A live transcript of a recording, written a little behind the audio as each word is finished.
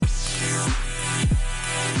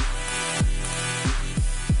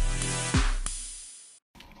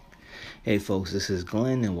Hey folks, this is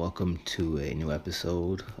Glenn and welcome to a new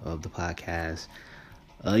episode of the podcast.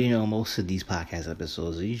 Most of these podcast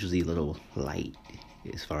episodes are usually a little light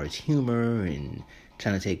as far as humor and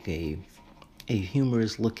trying to take a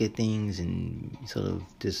humorous look at things and sort of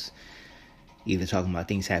just either talking about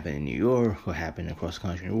things happening in New York or happening across the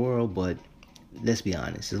country and the world. But let's be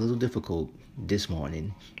honest, it's a little difficult this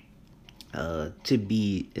morning to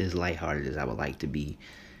be as lighthearted as I would like to be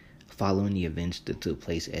following the events that took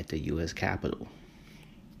place at the U.S. Capitol.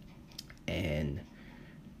 And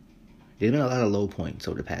there's been a lot of low points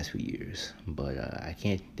over the past few years, but I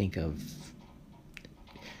can't think of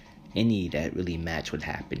any that really match what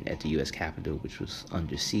happened at the U.S. Capitol, which was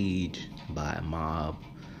under siege by a mob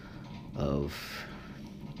of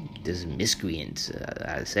just miscreants.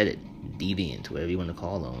 I said it, deviants, whatever you want to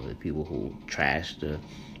call them, the people who trashed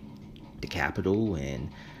the Capitol, and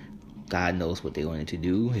God knows what they wanted to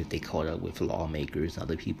do if they caught up with lawmakers and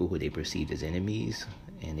other people who they perceived as enemies.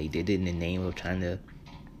 And they did it in the name of trying to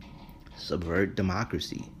subvert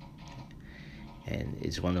democracy. And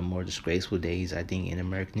it's one of the more disgraceful days, I think, in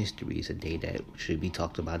American history. It's a day that should be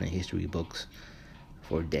talked about in history books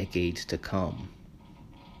for decades to come.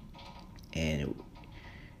 And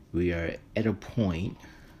we are at a point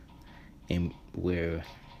in where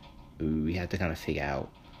we have to kind of figure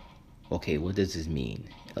out, okay, what does this mean?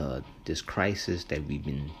 This crisis that we've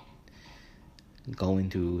been going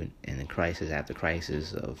through, and the crisis after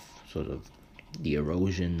crisis of sort of the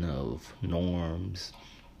erosion of norms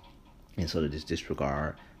and sort of this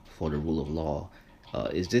disregard for the rule of law,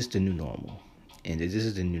 is this the new normal? And if this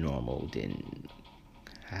is the new normal, then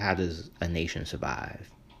how does a nation survive?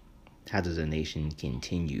 How does a nation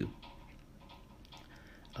continue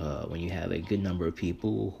when you have a good number of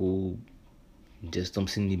people who just don't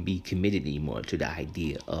seem to be committed anymore to the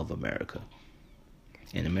idea of America?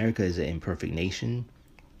 And America is an imperfect nation.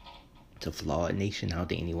 It's a flawed nation. I don't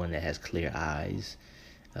think anyone that has clear eyes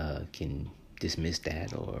can dismiss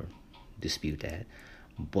that or dispute that.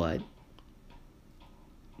 But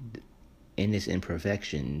in its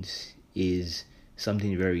imperfections is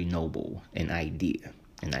something very noble, an idea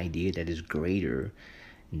that is greater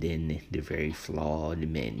than the very flawed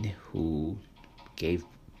men who gave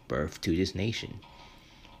birth to this nation.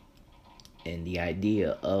 And the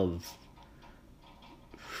idea of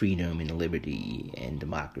freedom and liberty and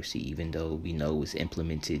democracy, even though we know it's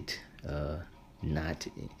implemented not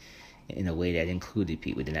in a way that included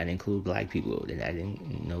people, did not include black people, did not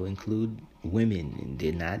include women, and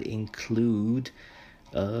did not include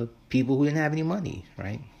people who didn't have any money,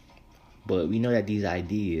 right? But we know that these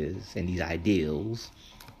ideas and these ideals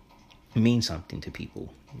mean something to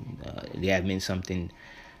people. They have meant something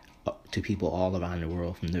to people all around the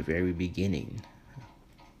world from the very beginning.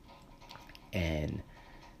 And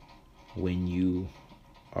when you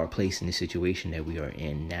are placed in the situation that we are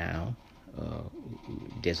in now,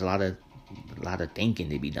 there's a lot of thinking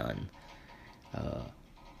to be done.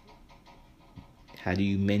 How do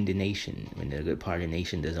you mend a nation when a good part of the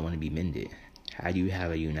nation doesn't want to be mended? How do you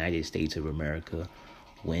have a United States of America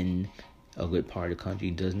when a good part of the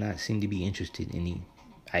country does not seem to be interested in the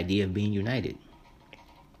idea of being united?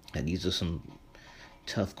 And these are some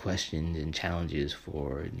tough questions and challenges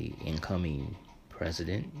for the incoming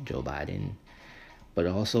president, Joe Biden, but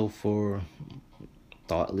also for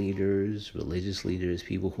thought leaders, religious leaders,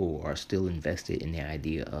 people who are still invested in the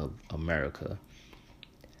idea of America.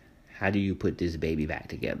 How do you put this baby back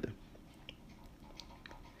together?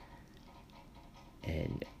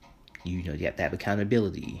 And you have to have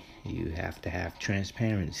accountability. You have to have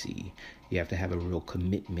transparency. You have to have a real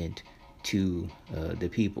commitment to the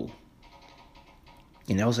people.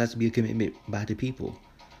 And it also has to be a commitment by the people.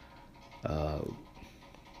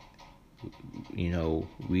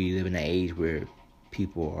 We live in an age where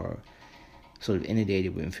people are sort of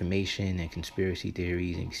inundated with information and conspiracy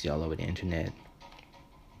theories, and you see all over the internet.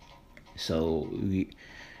 So we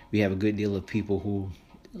have a good deal of people who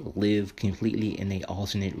live completely in an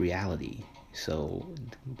alternate reality. So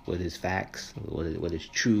what is facts, what is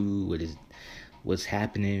true, what's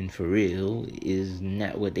happening for real is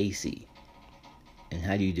not what they see. And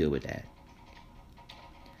how do you deal with that?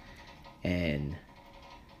 And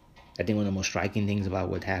I think one of the most striking things about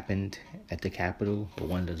what happened at the Capitol, or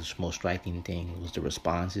one of the most striking things, was the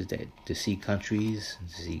responses that to see countries,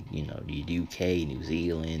 to see the UK, New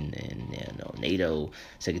Zealand, and NATO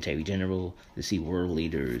Secretary General, to see world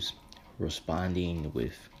leaders responding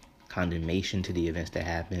with condemnation to the events that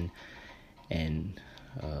happened and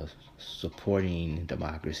supporting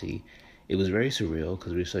democracy. It was very surreal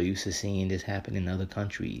because we're so used to seeing this happen in other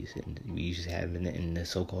countries, and we used to have it in the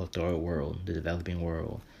so-called third world, the developing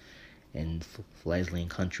world. and fledgling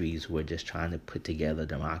countries were just trying to put together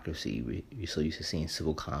democracy. We're so used to seeing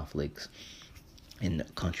civil conflicts in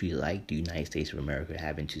countries like the United States of America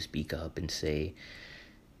having to speak up and say,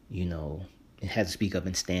 it had to speak up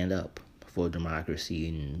and stand up for democracy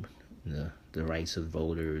and the rights of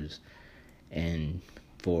voters, and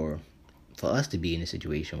for us to be in a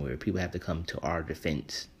situation where people have to come to our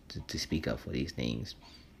defense to speak up for these things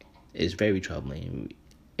is very troubling.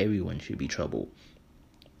 Everyone should be troubled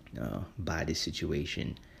by this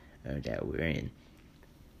situation that we're in.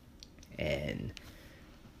 And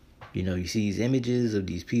you see these images of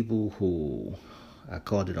these people who, I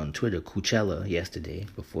called it on Twitter Coachella yesterday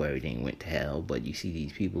before everything went to hell, but you see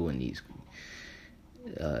these people in these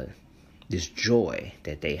this joy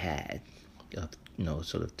that they had of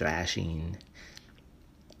sort of thrashing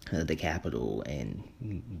the Capitol and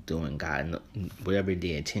doing God whatever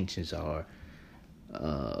their intentions are,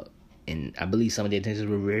 and I believe some of their intentions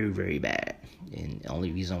were very, very bad, and the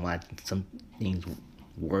only reason why some things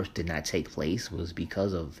worse did not take place was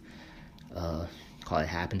because of call it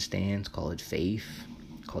happenstance, call it faith,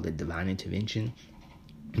 call it divine intervention.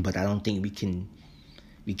 But I don't think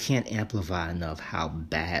we can't amplify enough how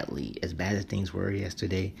as bad as things were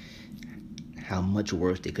yesterday, how much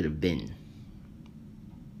worse they could have been.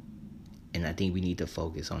 And I think we need to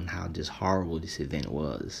focus on how just horrible this event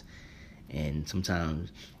was. And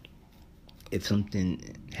sometimes if something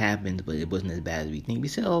happens but it wasn't as bad as we think, we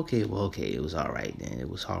say, okay, it was all right then. It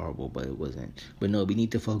was horrible, but it wasn't. But no, we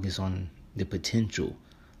need to focus on the potential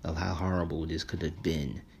of how horrible this could have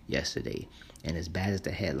been yesterday. And as bad as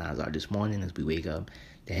the headlines are this morning, as we wake up,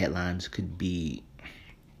 the headlines could be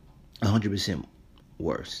 100%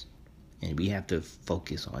 worse. And we have to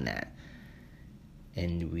focus on that.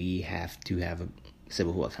 And we have to have a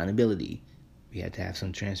civil accountability. We have to have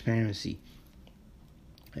some transparency.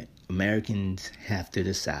 Americans have to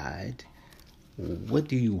decide, what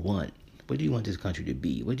do you want? What do you want this country to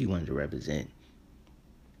be? What do you want it to represent?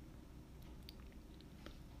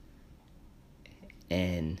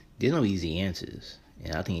 And there's no easy answers.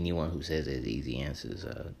 And I think anyone who says there's easy answers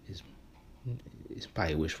is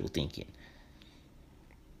probably wishful thinking.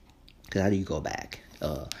 Because how do you go back?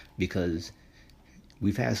 Because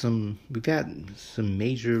we've had some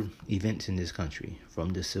major events in this country, from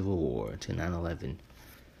the Civil War to 9/11.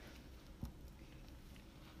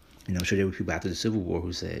 And I'm sure there were people after the Civil War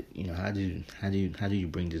who said, how do you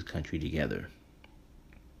bring this country together?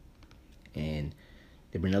 And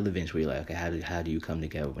there have been other events where you're like, okay, how do you come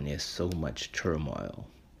together when there's so much turmoil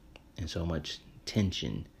and so much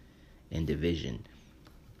tension and division?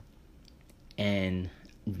 And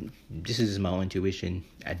this is my own intuition.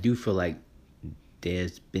 I do feel like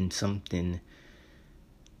there's been something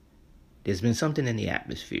in the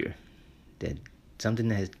atmosphere, that something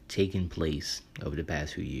that has taken place over the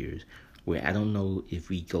past few years, where I don't know if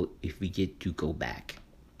we get to go back.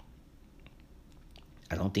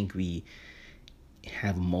 I don't think we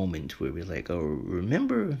have a moment where we're like, oh,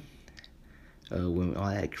 remember when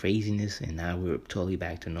all that craziness and now we're totally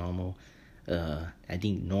back to normal. I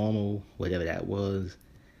think normal, whatever that was,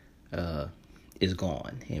 is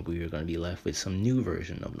gone, and we are going to be left with some new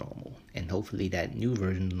version of normal, and hopefully that new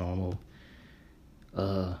version of normal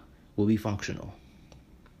will be functional.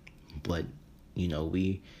 But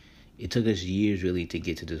it took us years really to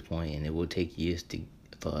get to this point, and it will take years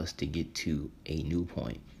for us to get to a new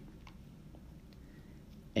point.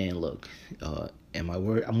 And look,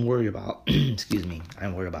 I'm worried about excuse me,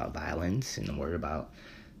 I'm worried about violence, and I'm worried about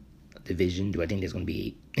division. Do I think there's going to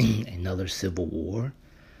be another civil war?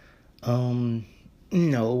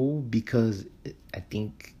 No, because I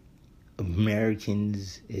think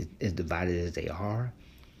Americans, as divided as they are,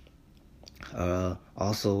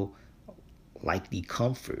 also like the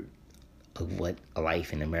comfort of what a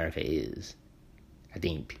life in America is. I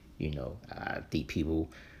think people,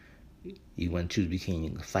 you want to choose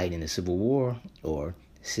between fighting a civil war or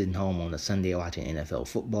sitting home on a Sunday watching NFL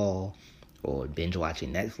football, or binge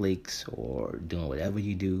watching Netflix, or doing whatever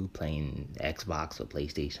you do, playing Xbox or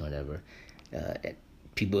PlayStation, whatever.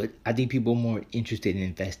 I think people are more interested and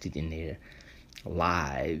invested in their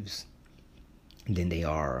lives than they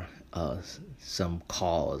are some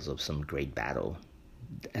cause of some great battle.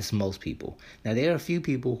 That's most people. Now, there are a few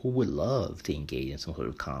people who would love to engage in some sort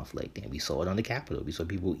of conflict, and we saw it on the Capitol. We saw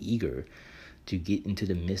people eager to get into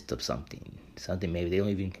the midst of something maybe they don't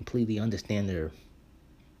even completely understand their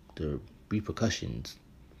repercussions,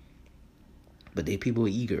 but there are people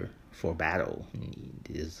eager for battle.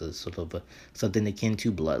 There's a sort of something akin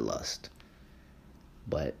to bloodlust.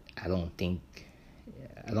 But I don't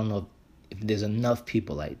know if there's enough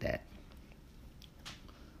people like that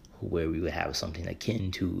where we would have something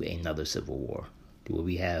akin to another civil war. Will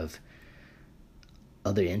we have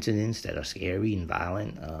other incidents that are scary and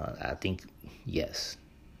violent? I think yes.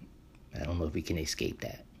 I don't know if we can escape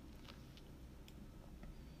that.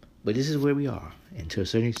 But this is where we are. And to a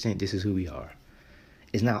certain extent, this is who we are.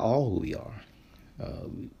 It's not all who we are. A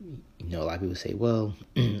lot of people say, well,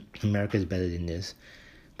 America is better than this.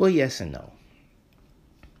 Well, yes and no.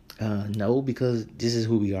 No, because this is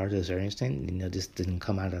who we are to a certain extent. This didn't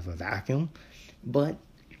come out of a vacuum. But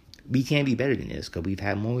we can be better than this because we've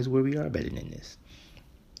had moments where we are better than this.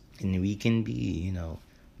 And we can be,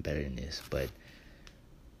 better than this. But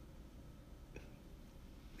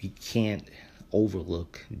we can't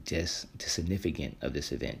overlook just the significance of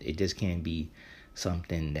this event. It just can't be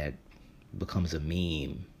something that becomes a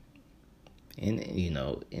meme.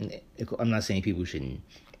 And I'm not saying people shouldn't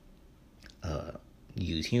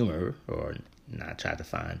use humor or not try to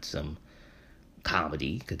find some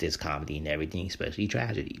comedy, because there's comedy in everything, especially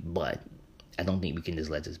tragedy. But I don't think we can just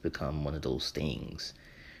let this become one of those things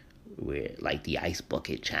where, like the ice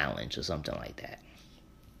bucket challenge or something like that.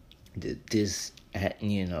 This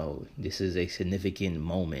is a significant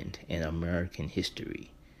moment in American history,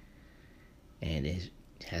 and it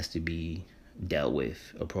has to be dealt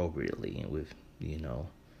with appropriately and with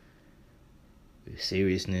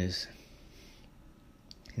seriousness,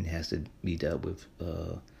 and it has to be dealt with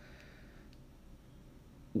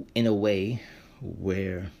in a way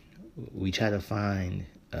where we try to find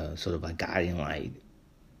sort of a guiding light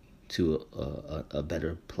to a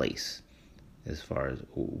better place as far as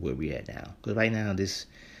where we're at now. Because right now, this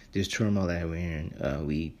turmoil that we're in, I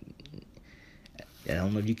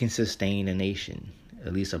don't know if you can sustain a nation,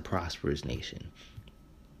 at least a prosperous nation,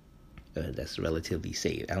 that's relatively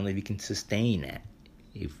safe. I don't know if you can sustain that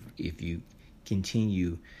if you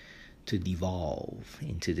continue to devolve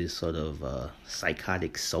into this sort of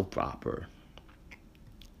psychotic soap opera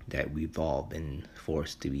that we've all been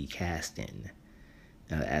forced to be cast in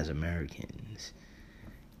as Americans.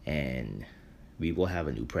 And we will have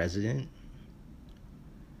a new president.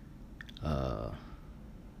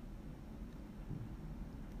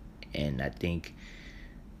 And I think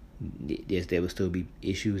there will still be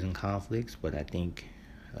issues and conflicts, but I think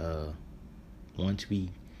once we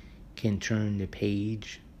can turn the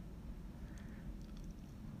page,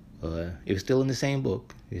 it's still in the same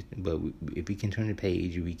book, but if we can turn the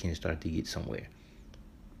page, we can start to get somewhere.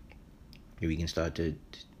 We can start to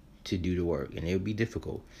do the work, and it'll be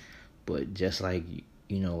difficult. But just like,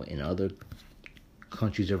 in other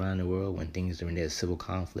countries around the world, when there's civil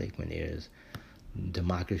conflict, when there's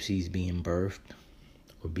democracies being birthed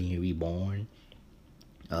or being reborn,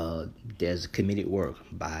 there's committed work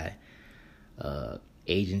by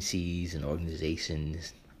agencies and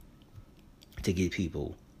organizations to get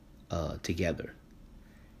people together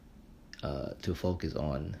to focus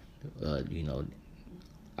on,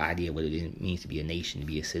 idea of what it means to be a nation, to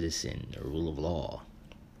be a citizen, the rule of law,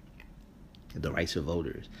 the rights of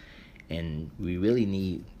voters. And we really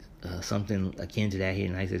need something akin to that here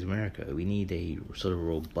in the United States of America. We need a sort of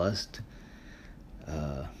robust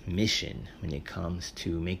mission when it comes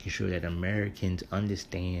to making sure that Americans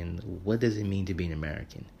understand what does it mean to be an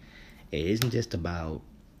American. It isn't just about,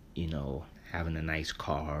 having a nice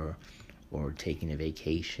car or taking a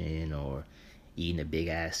vacation or eating a big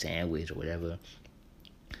ass sandwich or whatever.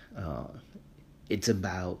 It's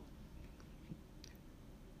about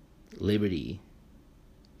liberty,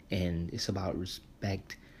 and it's about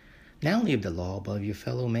respect, not only of the law, but of your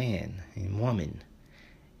fellow man and woman.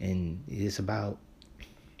 And it's about,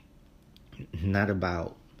 not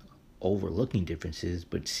about overlooking differences,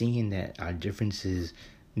 but seeing that our differences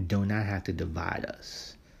do not have to divide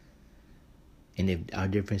us. And if our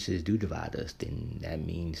differences do divide us, then that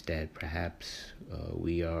means that perhaps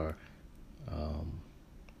we've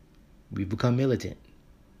become militant.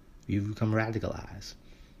 We've become radicalized.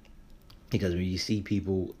 Because when you see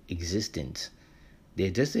people existence, they're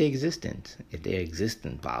just their existence. If their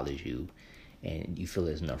existence bothers you and you feel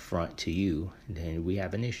it's an affront to you, then we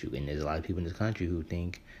have an issue. And there's a lot of people in this country who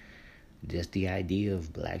think just the idea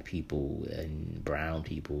of black people and brown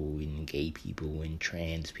people and gay people and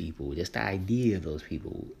trans people, just the idea of those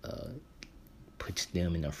people puts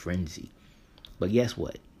them in a frenzy. But guess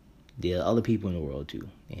what? There are other people in the world too,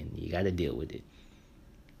 and you got to deal with it.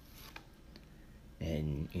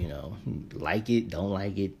 And, like it, don't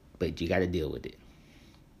like it, but you got to deal with it.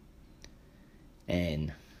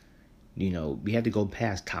 And, we have to go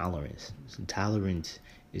past tolerance. So tolerance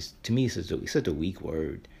is, to me, it's such a weak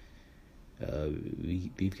word.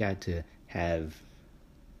 We've got to have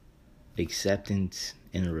acceptance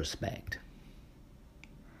and respect.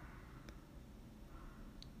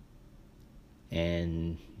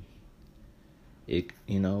 And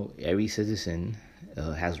every citizen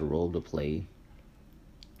has a role to play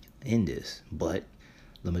in this, but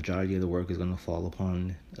the majority of the work is going to fall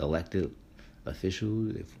upon elected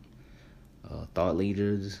officials, thought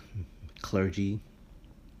leaders, clergy,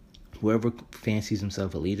 whoever fancies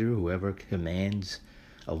himself a leader, whoever commands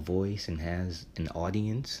a voice and has an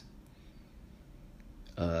audience.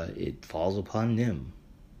 It falls upon them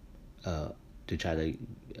to try to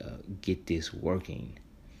get this working.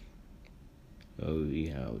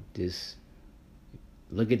 This.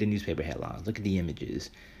 Look at the newspaper headlines. Look at the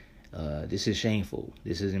images. This is shameful.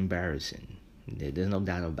 This is embarrassing. There's no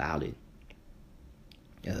doubt about it.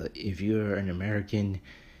 If you're an American,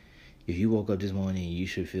 if you woke up this morning, you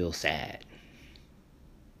should feel sad.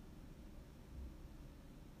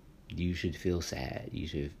 You should feel sad. You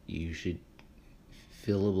should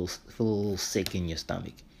feel a little sick in your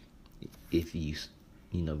stomach if you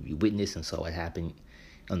witnessed and saw what happened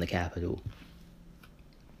on the Capitol.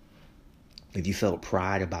 If you felt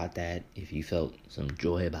pride about that, if you felt some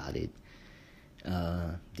joy about it,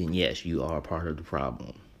 then yes, you are a part of the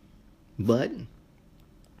problem. But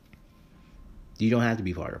you don't have to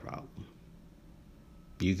be part of the problem.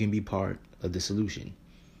 You can be part of the solution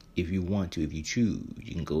if you want to, if you choose.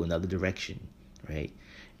 You can go another direction, right?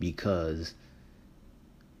 Because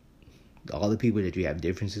all the people that you have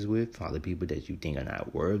differences with, all the people that you think are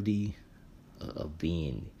not worthy of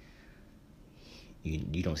being,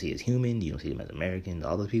 you don't see as human, you don't see them as American,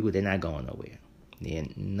 all those people, they're not going nowhere. They're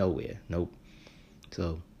nowhere. Nope.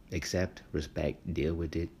 So accept, respect, deal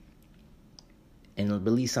with it, and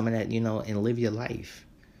release some of that, and live your life.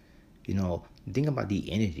 Think about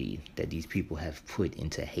the energy that these people have put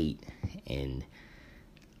into hate and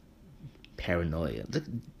paranoia.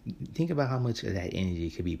 Think about how much of that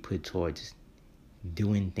energy could be put towards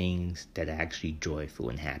doing things that are actually joyful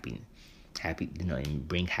and happy, and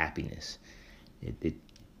bring happiness.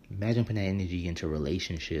 Imagine putting that energy into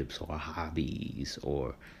relationships or hobbies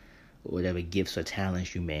or whatever gifts or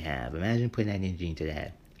talents you may have. Imagine putting that energy into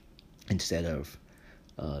that instead of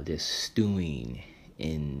this stewing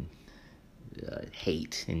in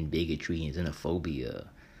hate and bigotry and xenophobia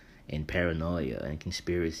and paranoia and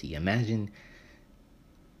conspiracy. Imagine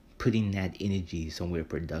putting that energy somewhere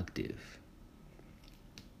productive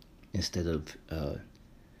instead of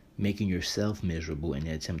making yourself miserable in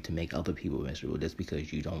an attempt to make other people miserable just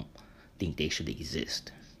because you don't think they should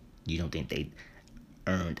exist. You don't think they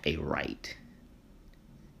earned a right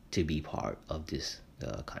to be part of this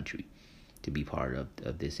country, to be part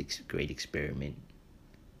of this great experiment.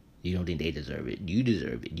 You don't think they deserve it. You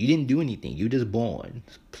deserve it. You didn't do anything. You're just born.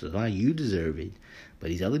 So now you deserve it. But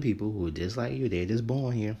these other people who are just like you, they're just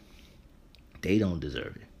born here. They don't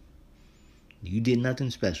deserve it. You did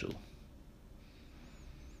nothing special.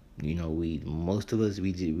 Most of us,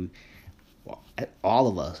 all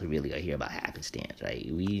of us really are here by happenstance, right?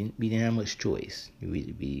 We didn't have much choice.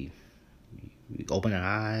 We opened our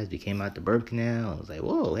eyes, we came out the birth canal, and was like,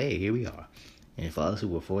 whoa, hey, here we are. And for us who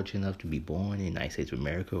were fortunate enough to be born in the United States of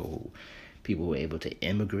America, or people who were able to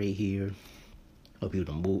immigrate here, or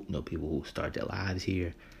people to move, people who start their lives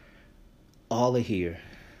here, all are here.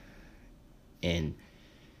 And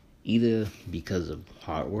either because of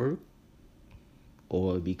hard work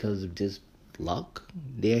or because of just luck,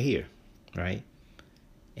 they're here, right?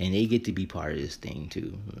 And they get to be part of this thing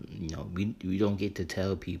too. We don't get to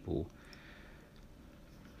tell people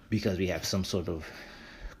because we have some sort of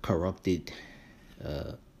corrupted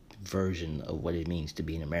version of what it means to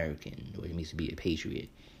be an American, what it means to be a patriot,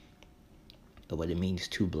 or what it means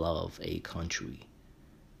to love a country.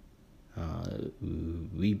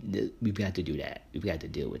 We've got to do that. We've got to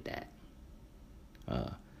deal with that.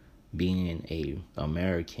 Being a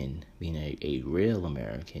American, being a real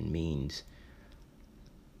American means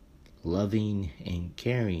loving and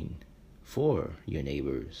caring for your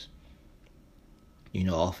neighbors.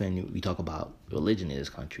 Often we talk about religion in this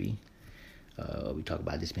country. We talk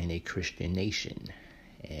about this being a Christian nation,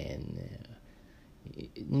 and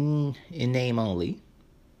in name only,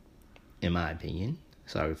 in my opinion.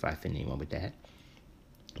 Sorry if I offend anyone with that.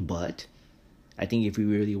 But I think if we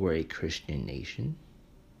really were a Christian nation,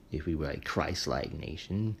 if we were a Christ-like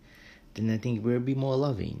nation, then I think we'd be more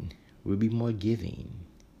loving. We'd be more giving.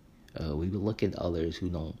 We would look at others who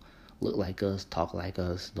don't look like us, talk like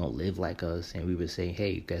us, don't live like us, and we would say,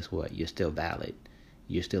 hey, guess what? You're still valid.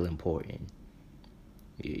 You're still important.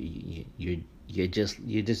 You're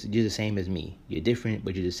the same as me. You're different,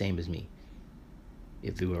 but you're the same as me.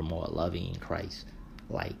 If we were a more loving,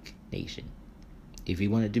 Christ-like nation. If we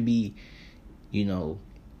wanted to be, we're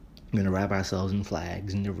going to wrap ourselves in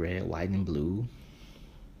flags in the red, white, and blue.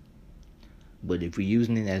 But if we're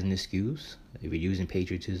using it as an excuse, if we're using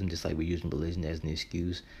patriotism just like we're using religion as an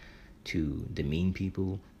excuse to demean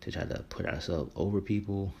people, to try to put ourselves over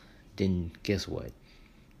people, then guess what?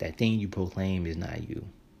 That thing you proclaim is not you.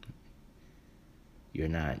 You're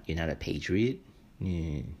not a patriot.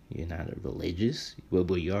 You're not a religious. Well,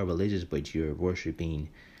 you are religious, but you're worshiping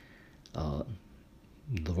the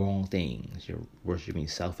wrong things. You're worshiping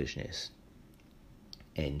selfishness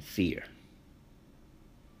and fear.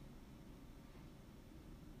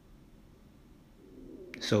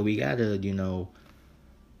 So we gotta,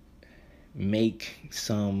 make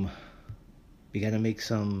some. We gotta make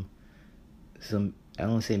some. I don't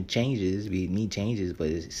want to say changes. We need changes, but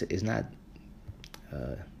it's not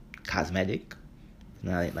cosmetic. It's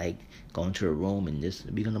not like going to a room and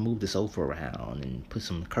we're gonna move the sofa around and put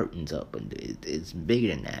some curtains up, and it's bigger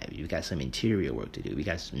than that. We got some interior work to do. We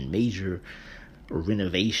got some major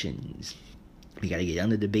renovations. We got to get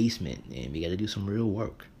under the basement, and we got to do some real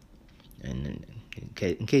work. And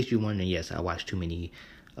in case you're wondering, yes, I watch too many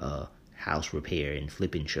house repair and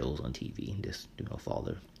flipping shows on TV. Just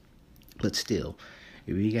father. But still,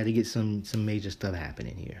 we got to get some major stuff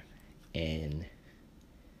happening here. And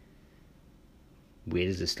where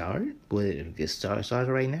does it start? Well, it starts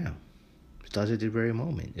right now. It starts at the very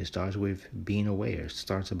moment. It starts with being aware. It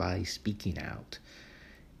starts by speaking out.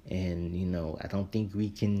 And, I don't think we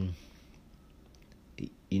can,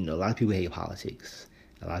 a lot of people hate politics.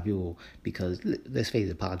 A lot of people, because let's face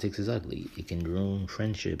it, politics is ugly. It can ruin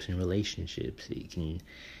friendships and relationships. It can,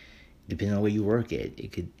 depending on where you work at,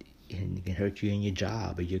 it can hurt you in your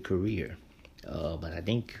job or your career. But I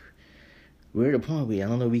think we're at a point where I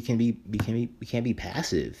don't know we can't be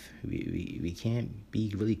passive. We can't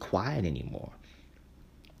be really quiet anymore.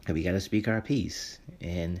 And we got to speak our piece.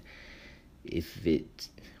 And if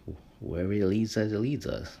wherever it leads us, it leads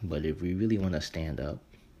us. But if we really want to stand up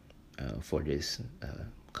for this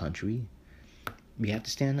country, we have to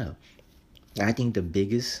stand up. I think the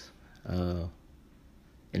biggest, and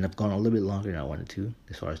I've gone a little bit longer than I wanted to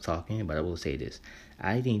as far as talking, but I will say this.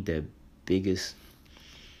 I think the biggest,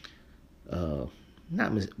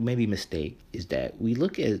 maybe mistake, is that we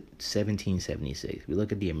look at 1776, we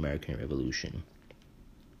look at the American Revolution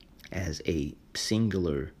as a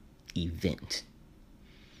singular event.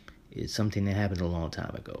 It's something that happened a long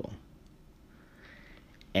time ago.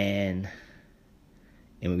 And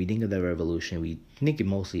when we think of the revolution, we think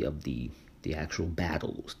mostly of the actual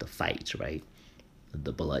battles, the fights, right?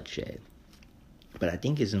 The bloodshed. But I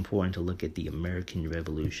think it's important to look at the American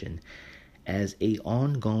Revolution as a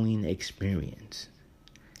ongoing experience.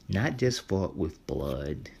 Not just fought with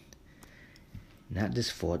blood, not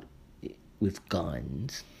just fought with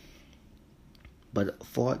guns, but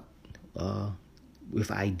fought with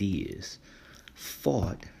ideas,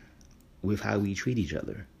 fought with how we treat each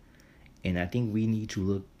other. And I think we need to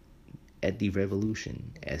look at the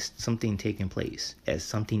revolution as something taking place, as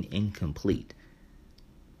something incomplete.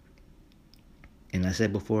 And I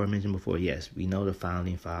mentioned before, yes, we know the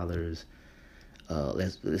founding fathers,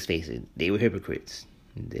 let's face it, they were hypocrites.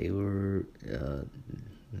 They were,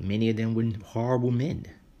 many of them were horrible men.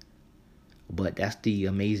 But that's the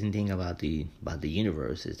amazing thing about the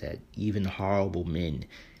universe, is that even horrible men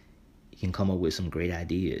can come up with some great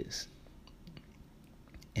ideas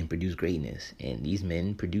and produce greatness. And these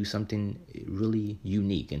men produce something really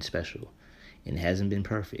unique and special. And it hasn't been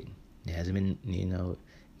perfect. It hasn't been,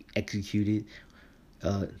 executed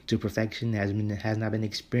to perfection. It has not been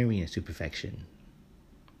experienced to perfection.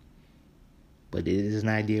 But it is an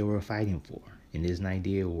idea worth fighting for. And it is an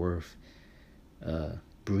idea worth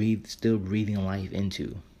still breathing life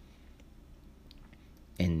into.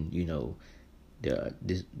 And the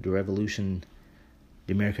revolution,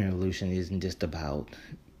 the American Revolution, isn't just about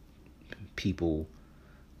people.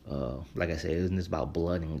 Like I said, it isn't just about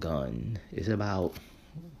blood and gun. It's about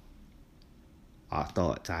our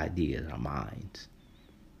thoughts, ideas, our minds.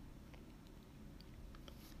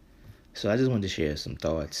 So I just wanted to share some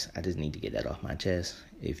thoughts. I just need to get that off my chest.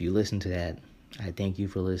 If you listen to that, I thank you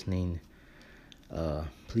for listening.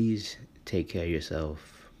 Please take care of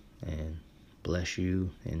yourself, and bless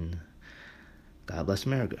you, and God bless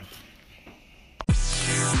America.